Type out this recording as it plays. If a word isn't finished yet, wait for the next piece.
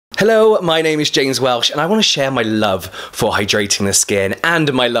Hello, my name is James Welsh and I want to share my love for hydrating the skin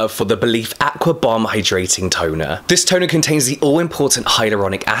and my love for the belif Aqua Bomb Hydrating Toner. This toner contains the all-important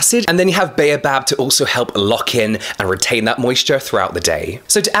hyaluronic acid, and then you have baobab to also help lock in and retain that moisture throughout the day.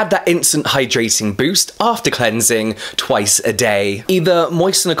 So to add that instant hydrating boost after cleansing twice a day, either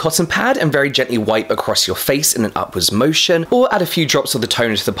moisten a cotton pad and very gently wipe across your face in an upwards motion, or add a few drops of the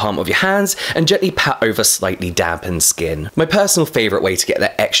toner to the palm of your hands and gently pat over slightly dampened skin. My personal favourite way to get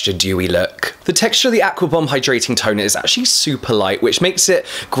that extra dewy look. The texture of the Aqua Bomb Hydrating Toner is actually super light, which makes it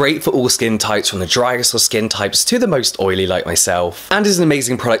great for all skin types, from the driest of skin types to the most oily like myself, and is an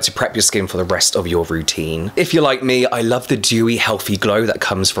amazing product to prep your skin for the rest of your routine. If you're like me, I love the dewy, healthy glow that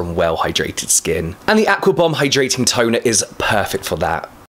comes from well-hydrated skin, and the Aqua Bomb Hydrating Toner is perfect for that.